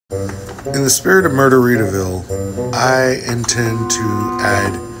In the spirit of Murdaritaville, I intend to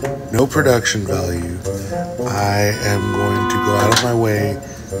add no production value. I am going to go out of my way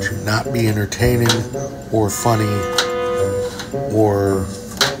to not be entertaining or funny or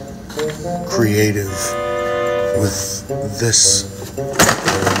creative with this.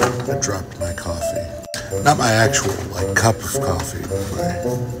 I dropped my coffee. Not my actual, cup of coffee, but my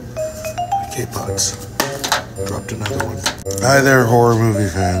K-Pods. Dropped another one. Hi there, horror movie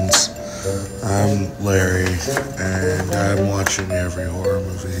fans. I'm Larry, and I'm watching every horror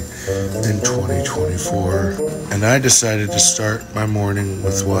movie in 2024. And I decided to start my morning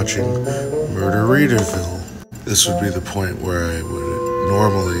with watching Murdaritaville. This would be the point where I would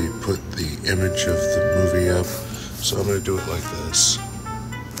normally put the image of the movie up. So I'm going to do it like this.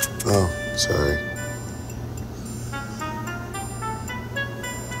 Oh, sorry.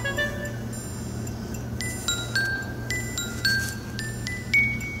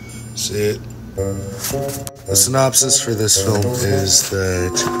 See it? The synopsis for this film is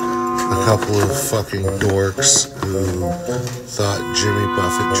that a couple of fucking dorks who thought Jimmy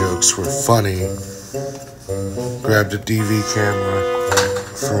Buffett jokes were funny grabbed a DV camera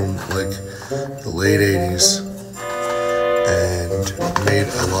from the late 80s and made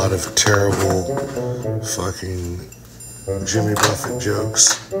a lot of terrible fucking Jimmy Buffett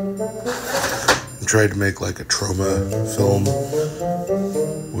jokes. And tried to make a trauma film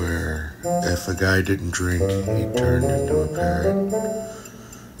where if a guy didn't drink, he turned into a parrot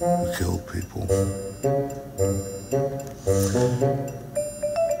who killed people.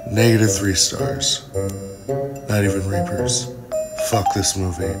 -3 stars. Not even Reapers. Fuck this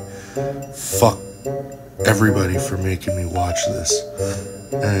movie. Fuck everybody for making me watch this.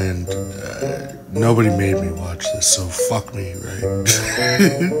 And nobody made me watch this, so fuck me, right?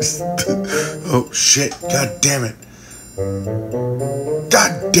 Oh shit, god damn it.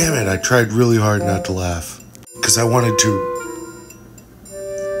 God damn it, I tried really hard not to laugh. Because I wanted to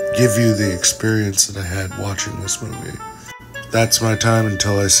give you the experience that I had watching this movie. That's my time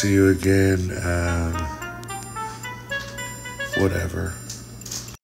until I see you again. Whatever.